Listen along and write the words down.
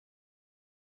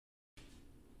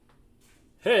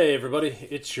Hey everybody,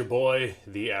 it's your boy,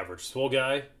 the Average Swole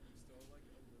Guy.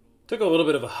 Took a little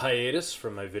bit of a hiatus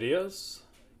from my videos,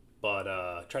 but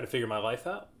tried to figure my life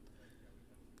out.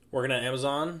 Working at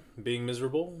Amazon, being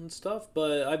miserable and stuff,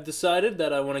 but I've decided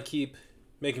that I want to keep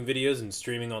making videos and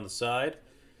streaming on the side.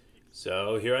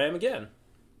 So here I am again.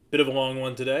 Bit of a long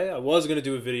one today. I was going to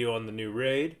do a video on the new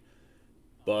Raid,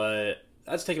 but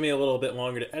that's taken me a little bit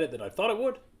longer to edit than I thought it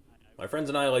would. My friends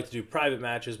and I like to do private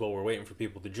matches while we're waiting for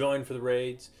people to join for the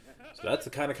raids. So that's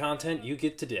the kind of content you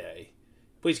get today.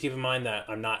 Please keep in mind that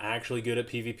I'm not actually good at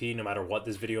PvP, no matter what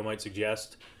this video might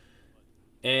suggest.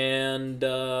 And,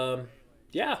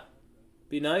 yeah.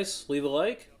 Be nice, leave a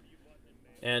like.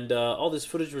 And all this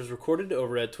footage was recorded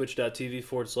over at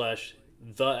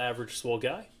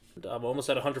twitch.tv/theaverageswoleguy. I'm almost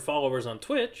at 100 followers on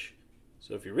Twitch,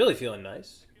 so if you're really feeling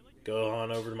nice, go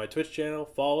on over to my Twitch channel,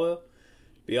 follow.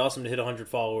 Be awesome to hit 100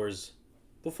 followers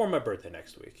before my birthday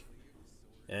next week.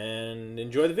 And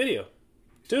enjoy the video.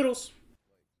 Toodles!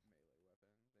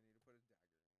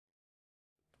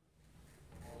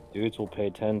 Dudes will pay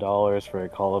 $10 for a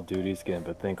Call of Duty skin,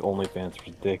 but think OnlyFans is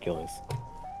ridiculous.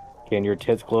 Can your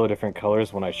tits glow different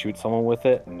colors when I shoot someone with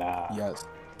it? Nah. Yes.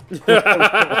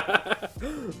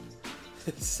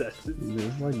 Said,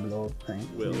 There's like little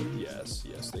paint. Will, yes,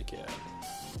 they can.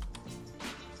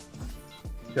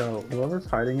 Yo, whoever's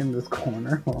hiding in this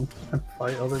corner wants to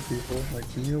fight other people.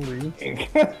 Like, can you leave?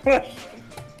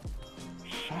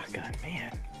 Shotgun,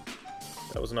 man.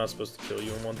 That was not supposed to kill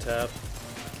you in one tap.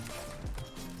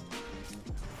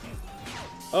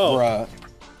 Oh, Bruh.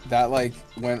 That like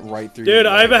went right through. dude,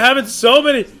 your I've been leg. having so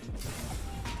many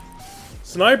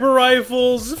sniper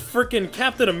rifles, freaking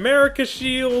Captain America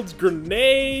shields,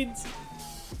 grenades,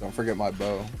 Don't forget my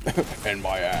bow and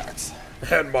my axe.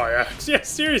 and my axe. Yeah,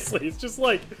 seriously, it's just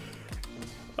like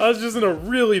I was just in a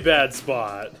really bad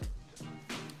spot.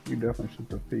 You definitely should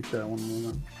defeat that one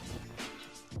moment.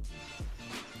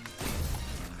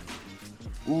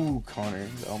 Ooh, Connor,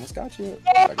 I almost got you.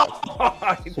 I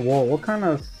got you. So, whoa, what kind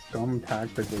of scum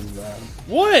tactic is that?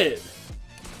 What?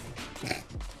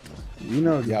 You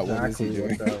know Yeah, what is he exactly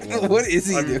doing? what that was. What is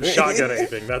he I'm doing? shotgun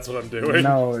aping. That's what I'm doing.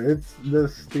 No, it's the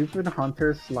stupid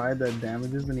hunter slide that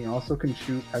damages, and he also can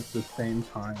shoot at the same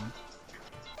time.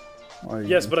 Like,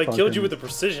 Yes, but I killed you fucking- with a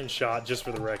precision shot, just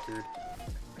for the record.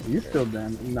 You still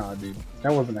damaged. Nah, dude.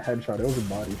 That wasn't a headshot, it was a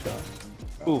body shot.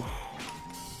 Oof.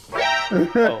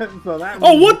 So that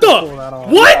Oh, means what you the? can pull that off.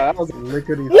 What? That was,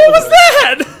 Lickety What was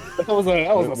that? that was a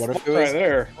What spot if it was- right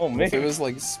there. Oh, If man. it was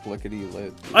like splickety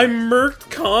lit. I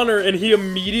murked Connor and he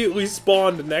immediately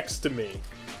spawned next to me.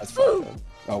 That's fucked up.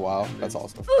 Oh wow, that's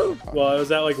awesome. Well, I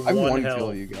was at like I have one one health.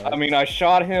 kill, you guys. I mean, I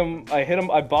shot him, I hit him,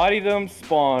 I bodied him,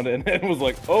 spawned, and then was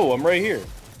like, oh, I'm right here.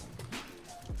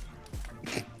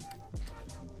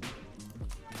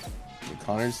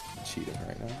 Connor's cheating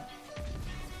right now.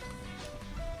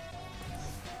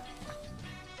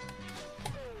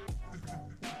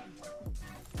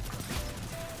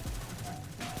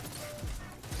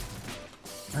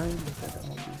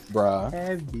 Bruh.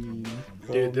 Heavy.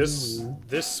 Dude,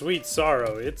 this sweet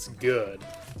sorrow, it's good.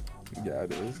 Yeah,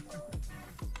 it is.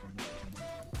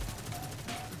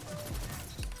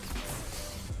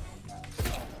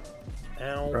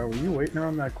 Ow. Bro, were you waiting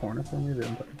around that corner for me the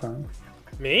entire time?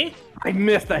 Me? I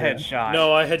missed a headshot.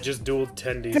 No, I had just dueled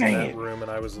tendies in Dang that it. room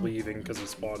and I was leaving because he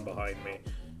spawned behind me.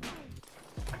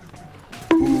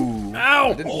 Ooh. Ow!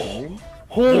 I didn't hear you.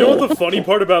 You know what the funny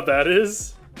part about that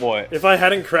is? What? If I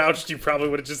hadn't crouched, you probably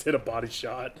would have just hit a body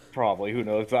shot. Probably, who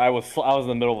knows? I was in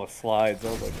the middle of a slide, so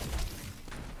I was like,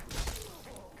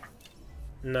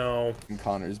 No. And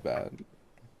Connor's bad.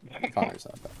 Connor's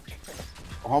not bad.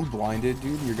 Oh, I'm blinded,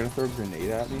 dude. You're gonna throw a grenade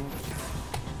at me?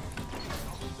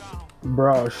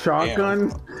 Bro,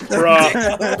 shotgun? Bruh.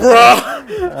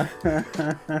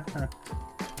 Bruh!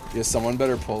 Yeah, someone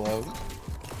better pull out.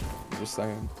 I'm just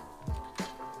saying.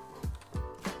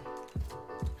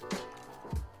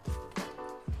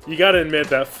 You gotta admit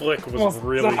that flick was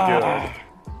really good.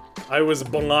 I was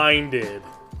blinded.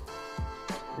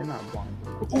 You're not blind.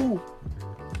 Ooh.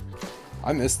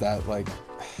 I missed that. Like,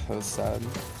 that was sad.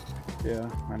 Yeah,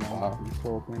 I know. Wow. You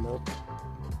so cleaned up.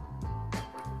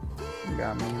 You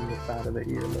got me in the side of the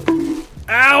ear. Look.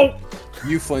 Ow!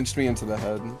 You flinched me into the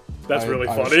head. That's really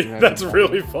I funny. assume That's that-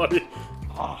 really funny.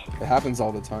 It happens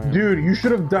all the time. Dude, you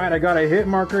should have died. I got a hit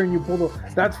marker and you pulled a.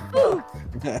 That's.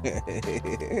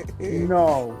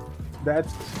 No.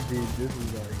 That's. Dude, this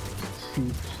is like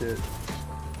cheap shit.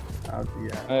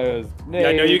 Yeah. Yeah,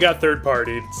 I know you got third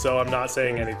partied, so I'm not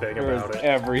saying anything about it.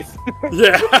 Everything.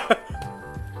 Yeah.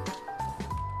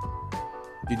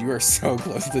 Dude, you are so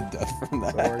close to death from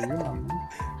that. So are you, man?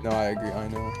 No, I agree. I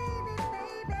know.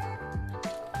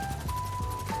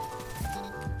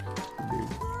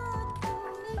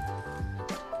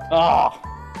 Ah!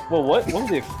 Well, what? What was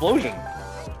the explosion?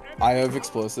 I have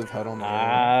explosive head on the way.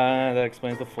 Ah, that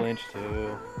explains the flinch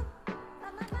too.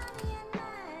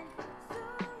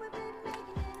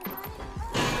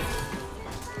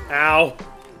 Ow.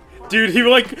 Dude, he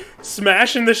like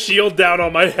smashing the shield down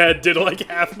on my head did like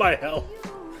half my health.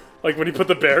 Like when he put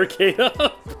the barricade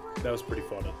up. That was pretty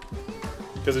funny.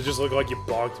 Because it just looked like you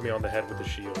bonked me on the head with the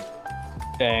shield.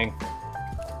 Dang.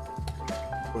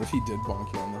 What if he did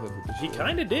bonk you on the head with the He shield?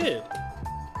 kinda did.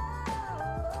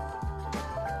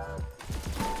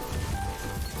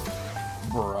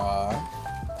 Bruh.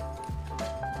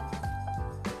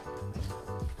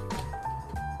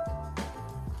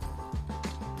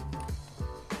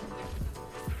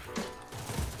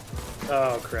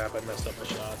 Oh crap, I messed up my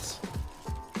shots.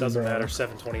 Doesn't Bruh. matter,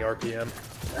 720 RPM.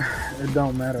 It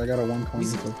don't matter. I got a 120,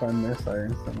 so if I miss, I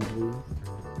instantly lose.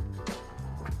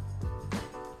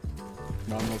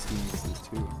 Not unless he misses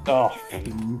too. Oh.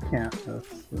 You can't miss.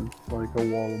 It's like a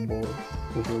wall of bullets.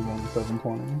 This is on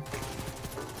 720.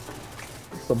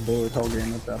 It's a bullet hell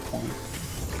game at that point.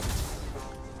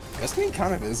 Destiny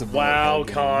kind of is a bullet Wow, hell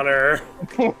game.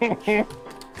 Connor.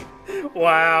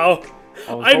 Wow.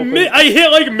 I I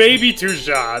hit like maybe 2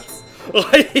 shots.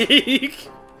 Like.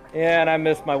 Yeah, and I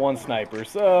missed my one sniper,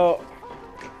 so...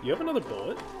 You have another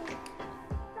bullet?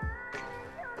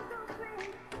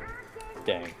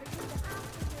 Dang.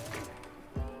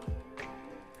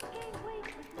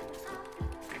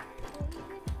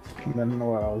 And then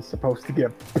what? I was supposed to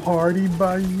get partied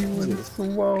by you and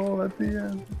swole at the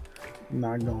end.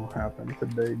 Not gonna happen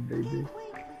today, baby.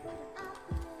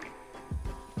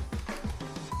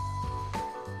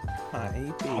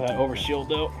 Hi, Oh, that overshield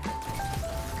though.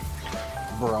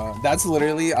 Bruh. That's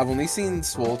literally, I've only seen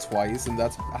Swole twice, and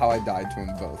that's how I died to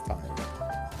him both times.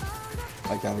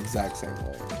 Like that exact same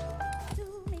way.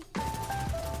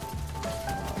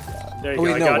 There you Oh, go,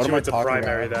 wait, I no, got what you am I with the talking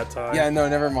primary about? that time. Yeah, no,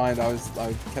 never mind. I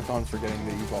kept on forgetting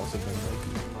that you've also been like.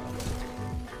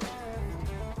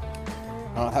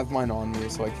 I don't have mine on me,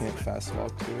 so I can't fast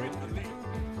walk to it.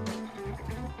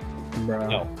 Bruh.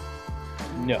 No.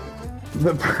 No.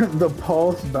 The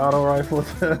pulse battle rifle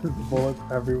has bullets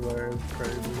everywhere. It's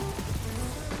crazy.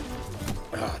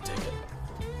 Ah, take it.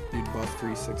 Dude, buff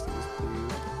 360s,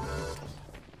 please.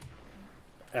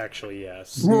 Actually,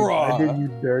 yes. Dude, I Bruh. did you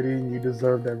dirty and you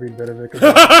deserved every bit of it.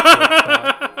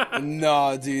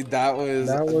 No, dude, that was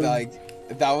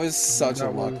like that was such a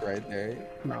that luck was- right there.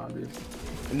 Nah, dude.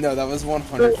 No, that was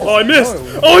 100. Oh, I missed!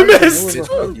 No, Oh, I it was missed! a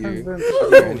Fuck 100% you. Vince.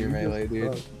 You're in your You melee, just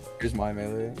dude. suck. Here's my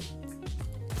melee.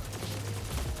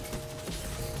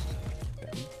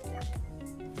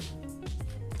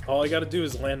 All I gotta do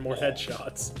is land more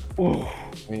headshots. Ooh.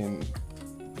 I mean,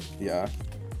 yeah.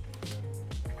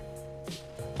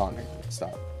 Connor,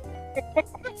 stop.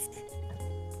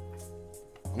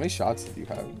 How many shots did you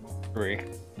have? 3.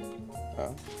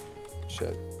 Oh,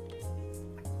 shit.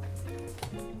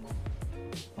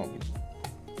 Homie.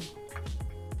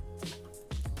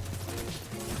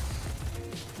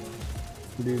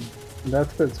 Dude,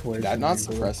 that fits way Did that too not many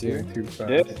suppress bullets, you? way Too fast.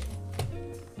 Did.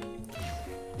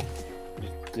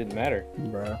 Didn't matter.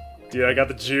 Bruh. Dude, I got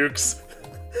the jukes.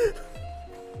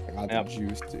 I got Yep. the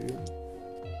juice, dude.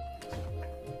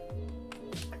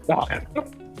 Ah.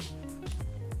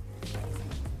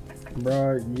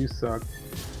 Bruh, you suck.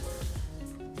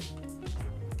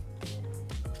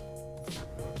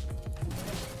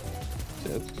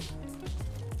 Shit.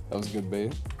 That was good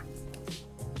bait.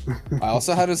 I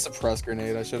also had a suppress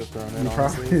grenade. I should have thrown it, You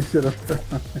honestly. probably should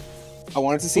have. I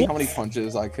wanted to see how many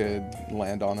punches I could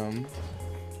land on him.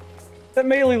 That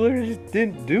melee literally just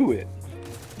didn't do it.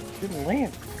 Didn't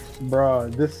land.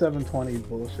 Bruh, this 720 is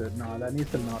bullshit. Nah, that needs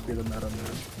to not be the meta,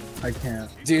 man. I can't.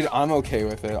 Dude, I'm okay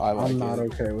with it. I like I'm not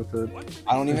it. okay with it.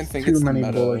 I don't even It's think too it's the many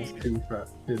meta. bullets too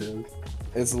fast. It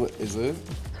is Is it?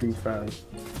 too fast.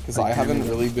 Because I I can't haven't even-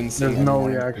 really been seeing There's no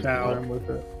anyone reaction Ow. time with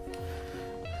it.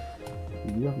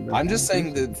 You haven't been I'm just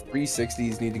playing saying that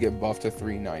 360s need to get buffed to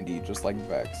 390, just like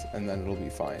Vex, and then it'll be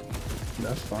fine. this.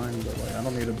 That's fine, but like I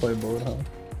don't need to play bullet hell.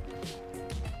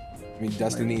 I mean,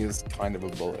 Destiny is kind of a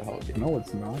bullet hell game. No,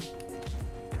 it's not.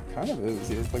 Kind of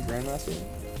is. You just play Grandmaster.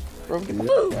 Bro, get the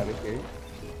Yeah. fuck out of here.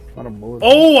 Not a bullet.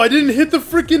 Oh, I didn't hit the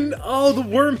freaking. Oh, the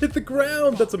worm hit the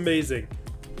ground. That's amazing.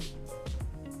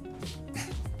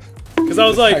 Because I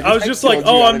was like, I was just like,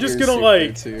 oh, I'm just gonna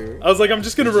like. I was like, I'm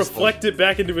just gonna It's just reflect it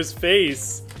back into his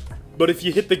face. But if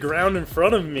you hit the ground in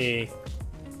front of me,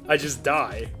 I just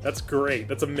die. That's great.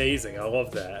 That's amazing. I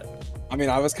love that. I mean,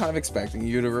 I was kind of expecting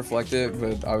you to reflect it,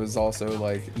 but I was also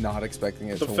like not expecting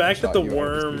it. The to fact that the one-shot you out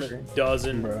of worm the speaker.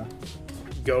 doesn't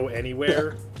Bruh. go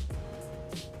anywhere.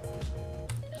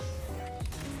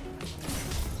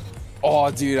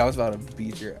 Oh, dude, I was about to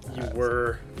beat your ass. You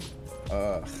were.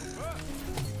 I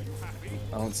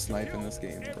don't snipe in this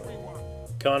game, bro.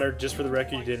 Connor, just for the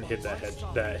record, you didn't hit that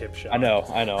hip shot. I know.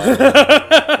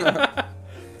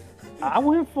 I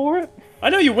went for it. I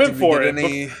know you went for it.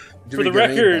 But for the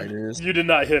record, you did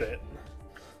not hit it.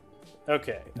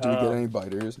 Okay. Did we get any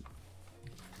biters?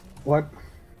 What?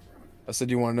 I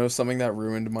said, you want to know something that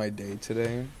ruined my day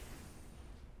today?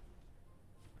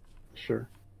 Sure.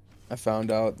 I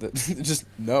found out that just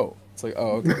no. It's like,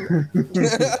 oh, okay.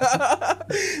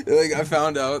 Like I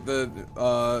found out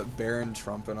that Baron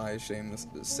Trump and I share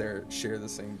the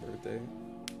same birthday.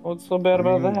 What's so bad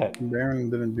about that? Baron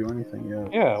didn't do anything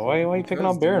yet. Yeah, why are you picking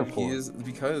on Baron for?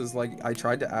 Because like I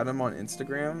tried to add him on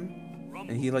Instagram,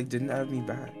 and he like didn't add me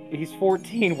back. He's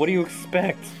 14. What do you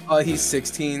expect? He's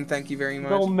 16. Thank you very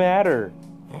much. Don't matter.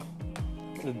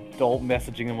 Adult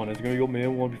messaging him on Instagram. Yo,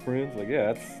 man, want to be friends? Like,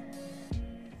 yeah, that's.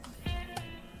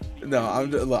 No,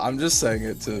 I'm just saying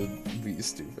it to be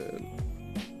stupid.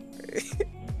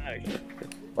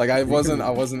 Like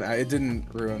it didn't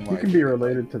ruin my. He can be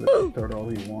related to the Discord all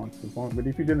he wants, but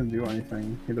if he didn't do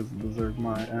anything, he doesn't deserve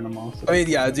my animosity. I mean,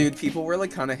 yeah, dude, people were like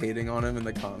kind of hating on him in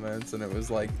the comments, and it was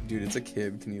like, dude, it's a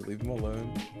kid. Can you leave him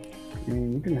alone? I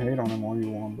mean, you can hate on him all you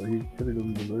want, but he really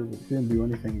doesn't deserve it. He didn't do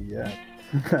anything yet.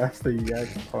 That's the yet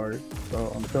part.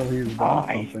 So until he's done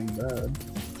something bad.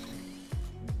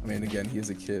 I mean, again, he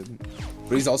is a kid,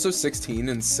 but he's also 16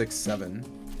 and 6'7".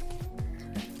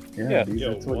 Yeah, dude,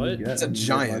 Yo, that's what you get. It's a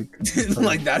giant.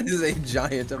 Like that is a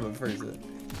giant of a person.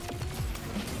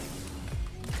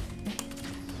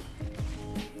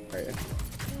 Alright.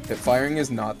 Hip firing is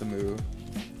not the move.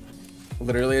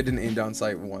 Literally, I didn't aim down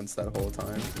sight once that whole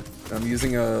time. And I'm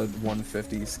using a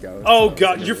 150 scout. Oh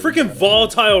god, your freaking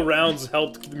volatile rounds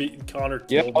helped me, Connor.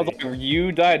 Yeah, I was like,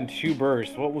 you died in 2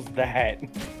 bursts. What was that?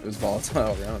 It was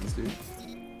volatile rounds, dude.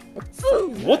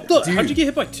 What the? Dude, how'd you get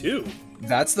hit by 2?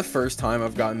 That's the first time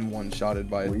I've gotten one-shotted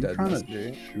by a dead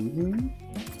messenger. Shoot me?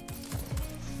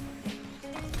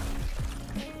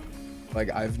 Like,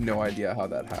 I have no idea how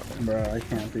that happened. Bro, I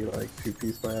can't be like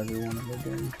 2-piece by everyone in the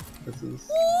game. This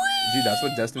is... Dude, that's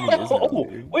what Destiny is now,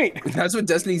 dude. Wait! That's what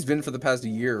Destiny's been for the past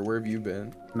year. Where have you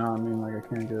been? No, I mean, like, I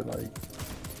can't get, like...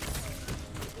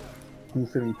 I'm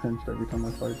sitting pinched every time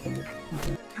I fight someone.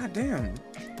 Okay. God damn.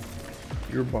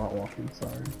 You're bot walking,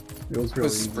 sorry. It was really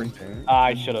easy. Sprinting.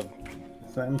 I should have.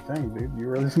 Same thing, dude. You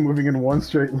were just moving in one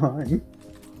straight line.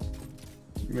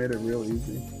 You made it real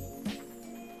easy.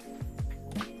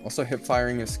 Also, hip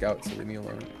firing is scout, so leave me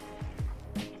alone.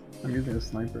 I'm using a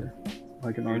sniper.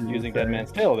 Like an You're army using with Dead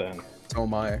Man's Tail then. So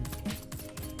am I. I'm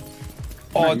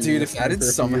Oh, not dude, using if a that had sniper, if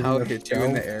you're somehow using a hit you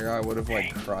in the scout. air, I would have,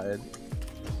 like, cried.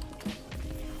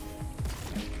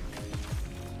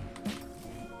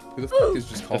 Who the fuck is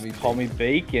just Call me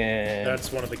Bacon.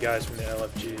 That's one of the guys from the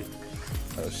LFG.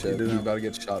 Oh shit, You you didn't. about to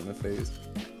get shot in the face.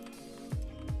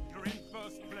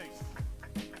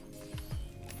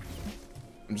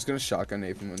 I'm just gonna shotgun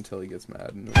ape him until he gets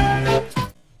mad.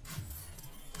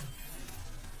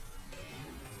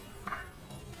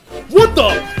 What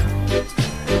the?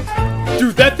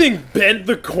 Dude, that thing bent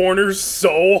the corner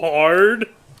so hard.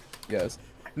 Yes.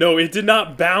 No, it did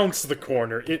not bounce the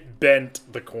corner. It bent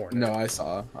the corner. No, I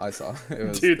saw. It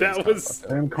was, Dude, that was...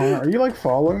 Damn, Connor, are you like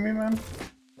following me, man?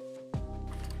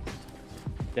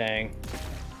 Dang.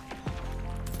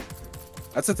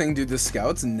 That's the thing, dude. The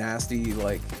scout's nasty,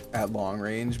 like, at long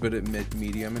range, but at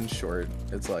medium and short,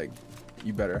 it's like,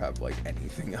 you better have, like,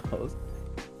 anything else.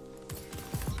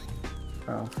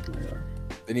 Oh, my God.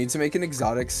 They need to make an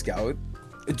exotic scout.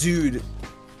 Dude,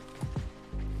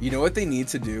 you know what they need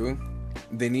to do?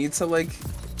 They need to, like,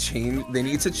 change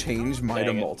my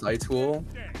to multi-tool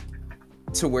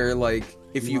to where, like,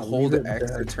 if you hold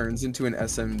X, it turns into an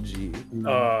SMG.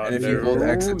 No. And if you hold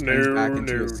X, it turns back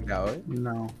into a scout.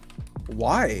 No.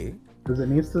 Why? Because it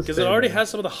needs to. Because it already has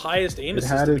some of the highest aim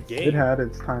assist in the game. It had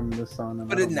its time in the sun. And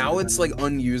But now it's, like,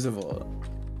 unusable.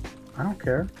 I don't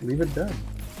care. Leave it dead.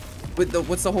 But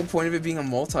what's the whole point of it being a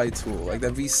multi-tool? Like,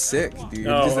 that'd be sick, dude.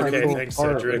 Oh, Just, like, okay, thanks,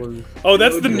 Cedric. was- Oh,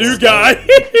 that's the new guy!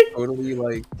 totally,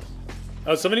 like...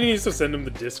 Oh, somebody needs to send him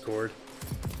the Discord.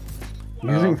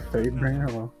 Using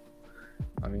Fatebringer, well,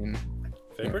 I mean...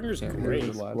 Fatebringer's can't great.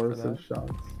 really lie for explosive that.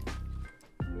 shots.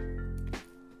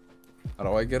 How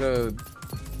do I get an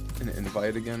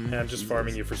invite again? Yeah, I'm just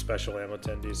farming you for special ammo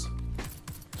tendies.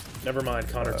 Never mind,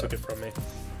 Connor took it from me.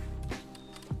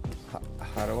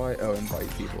 How do I... Oh, invite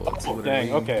people. It's Oh, literally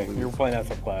dang, okay. blue. You were playing that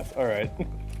subclass. Alright.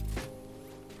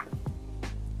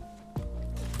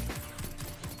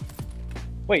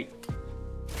 Wait.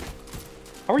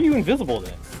 How are you invisible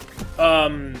then?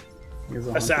 He's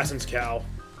a Assassin's Cow.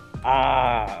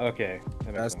 Ah, okay. That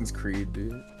makes Assassin's sense. Creed,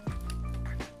 dude.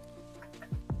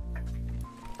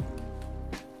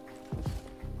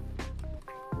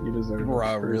 You deserve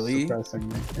Bruh, it for really? suppressing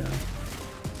me. Yeah.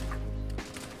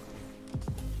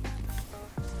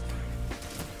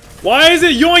 Why is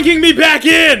it yoinking me back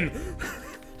in?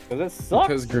 Cause it sucks.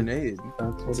 Because grenade.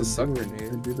 That's what It's a it suck do. grenade.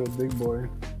 It do the big boy.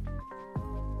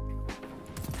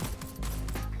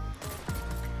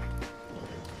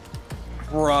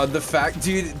 Bruh, the fact,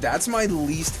 dude, that's my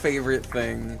least favorite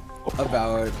thing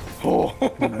about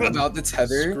about the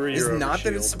tether Screw is your not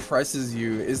that it overshield. suppresses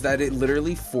you, is that it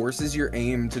literally forces your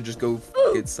aim to just go f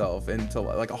itself into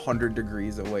like 100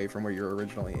 degrees away from where you're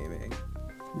originally aiming.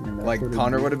 And that's Like what it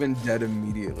Connor do. would have been dead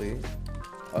immediately.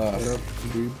 What up,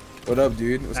 dude? What up,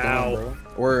 dude? What's going Ow. on,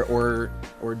 bro?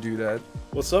 Or do that.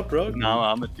 What's up, bro? No,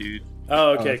 I'm a dude.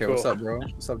 Oh, okay, cool. What's up, bro?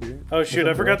 What's up, dude? Oh shoot, What's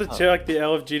I up, forgot bro? to check the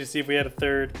LFG to see if we had a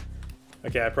third.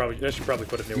 Okay, I should probably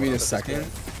put a new Give one. me up a at this second.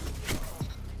 point.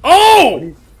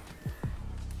 Oh!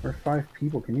 We're 5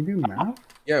 people. Can you do math?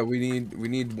 Yeah, we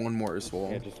need one more as well.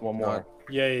 Yeah, just one more.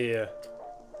 Yeah.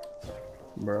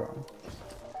 Bro.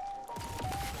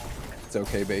 It's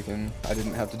okay, Bacon. I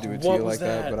didn't have to do it to What you was like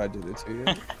that, that? but I did it to you.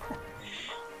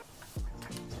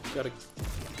 Got a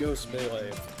ghost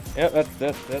melee. Yeah,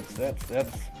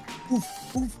 that's.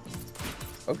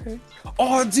 Okay.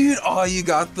 Oh, dude. Oh, you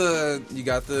got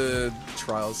the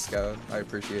trials scout. I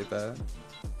appreciate that.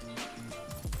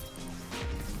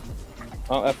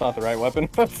 Oh, that's not the right weapon.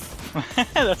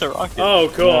 That's a rocket. Oh,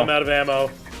 cool. Yeah. I'm out of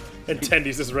ammo. And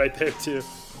Tendy's is right there too.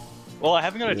 Well, I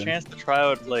haven't got a Yeah. chance to try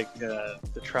out like the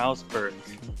trials perk.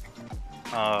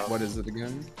 What is it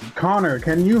again? Connor,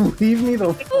 can you leave me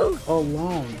the fuck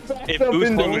alone? It Up boosts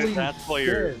in the the- stats while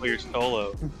you're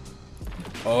solo.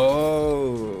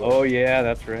 Oh. Oh yeah,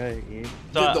 that's right. Yeah.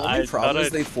 So Dude, the I only problem thought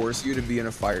is they force you to be in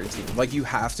a fire team. Like, you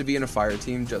have to be in a fire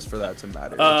team just for that to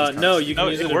matter. which is kinda No, stupid. you can No,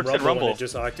 use it it in works in Rumble, Rumble. and it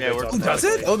just activates Yeah, it works Oh, in does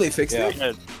automatically. it? Oh, they fixed Yeah. it?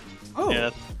 Yeah, Oh. yeah,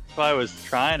 that's why I was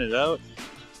trying it out.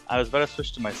 I was about to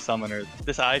switch to my summoner.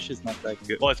 This Aish is not that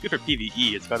good. Well, it's good for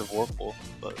PvE. It's got a Vorpal,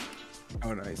 but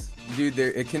Oh, nice. Dude,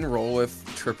 it can roll with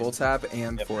triple tap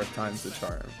and Yep. 4th times the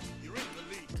charm.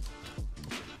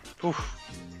 oof.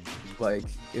 Like,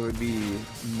 it would be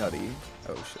nutty.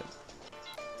 Oh, shit.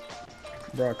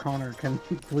 Bro, Connor, can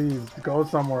you please go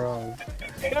somewhere else?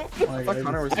 Like, Fuck,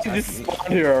 Connor was I just attacking me.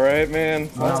 spawned here, alright, man.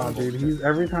 Nah, dude, he's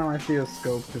every time I see a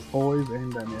scope, just always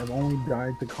aimed at me. I've only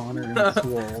died to Connor and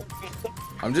Swole.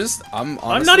 I'm not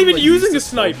honestly, even like, using used a to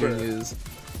smoking sniper. Is...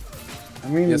 I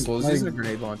mean, Yes, well, like, using a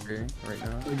grenade launcher right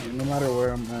now. no matter where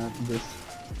I'm at,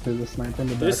 there's a sniper in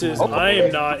the back. This of is. my I head.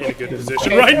 am not in a good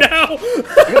position right now.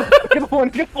 Get one,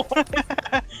 get one.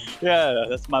 Yeah,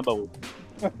 that's my bubble.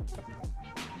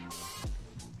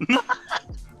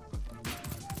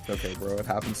 Okay, bro, it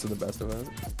happens to the best of us.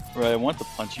 Right, I want to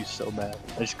punch you so bad.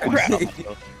 I just couldn't stop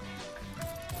myself.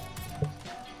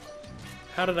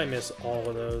 How did I miss all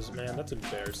of those, man? That's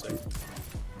embarrassing.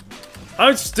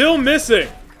 I'm still missing.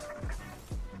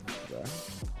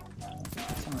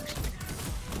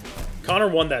 Connor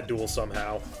won that duel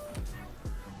somehow.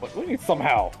 What do you mean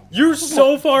somehow? You're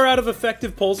so far out of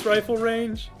effective pulse rifle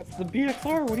range. It's the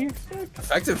BXR. What do you expect?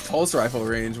 Effective pulse rifle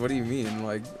range? What do you mean?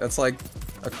 Like, that's like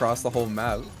across the whole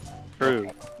map. True.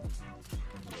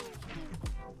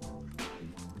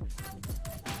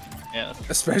 Yeah, that's true.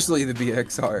 Especially the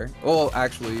BXR. Well,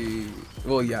 actually,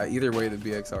 well, yeah, either way, the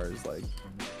BXR is like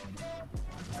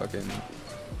fucking.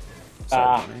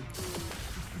 Ah.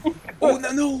 Oh,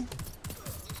 no, no!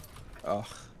 Ugh.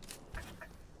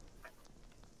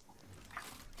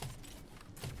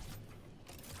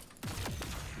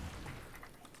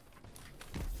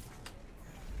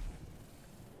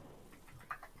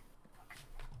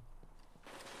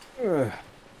 Ugh.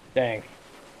 Dang.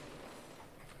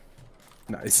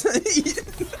 Nice.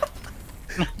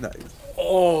 Nice.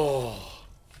 Oh.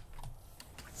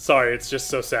 Sorry, it's just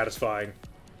so satisfying.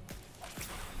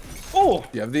 Oh! Do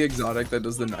you have the exotic that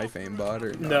does the knife aimbot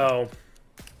or No.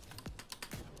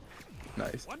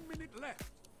 Nice.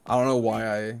 I don't know why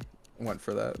I went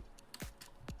for that.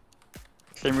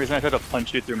 Same reason I tried to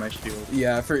punch you through my shield.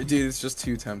 Yeah, dude, it's just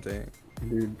too tempting.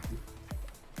 Dude,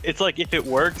 It's like if it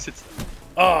works, it's pretty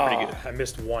Oh, good. I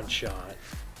missed one shot.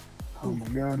 oh my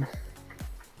god.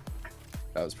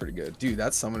 That was pretty good. Dude,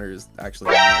 that summoner is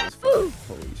actually nice as fuck.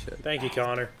 Holy shit. Thank you,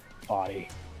 Connor. Body.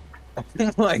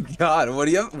 Oh my god, what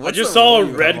do you have? I what's just the saw roll a you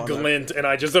have red on that? glint and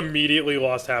I just immediately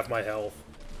lost half my health.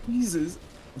 Jesus.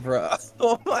 Bruh.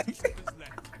 Oh my.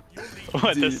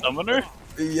 What, the Dude. summoner?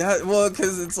 Yeah, well,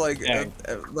 because it's like, Dang.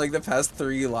 like the past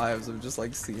 3 lives, I've just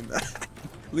like seen that.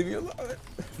 Leave me alone.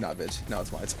 Nah, bitch. Now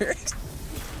it's my turn.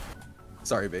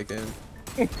 Sorry, Bacon.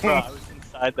 Bro, I was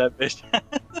inside that bitch.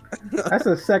 That's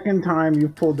the second time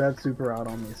you've pulled that super out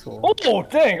on me, Soul. Oh,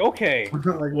 dang, okay.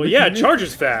 Like, Well, yeah, it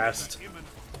charges fast.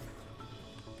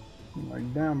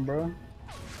 Like, damn, bro.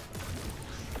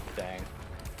 Dang.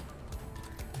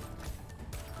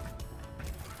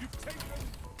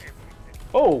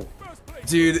 Oh!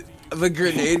 Dude, the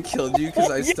grenade killed you because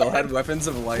I still had weapons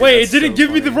of light. Wait, That's it didn't so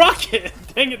give me the funny. rocket!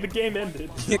 Dang it, the game ended.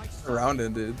 The round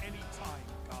ended.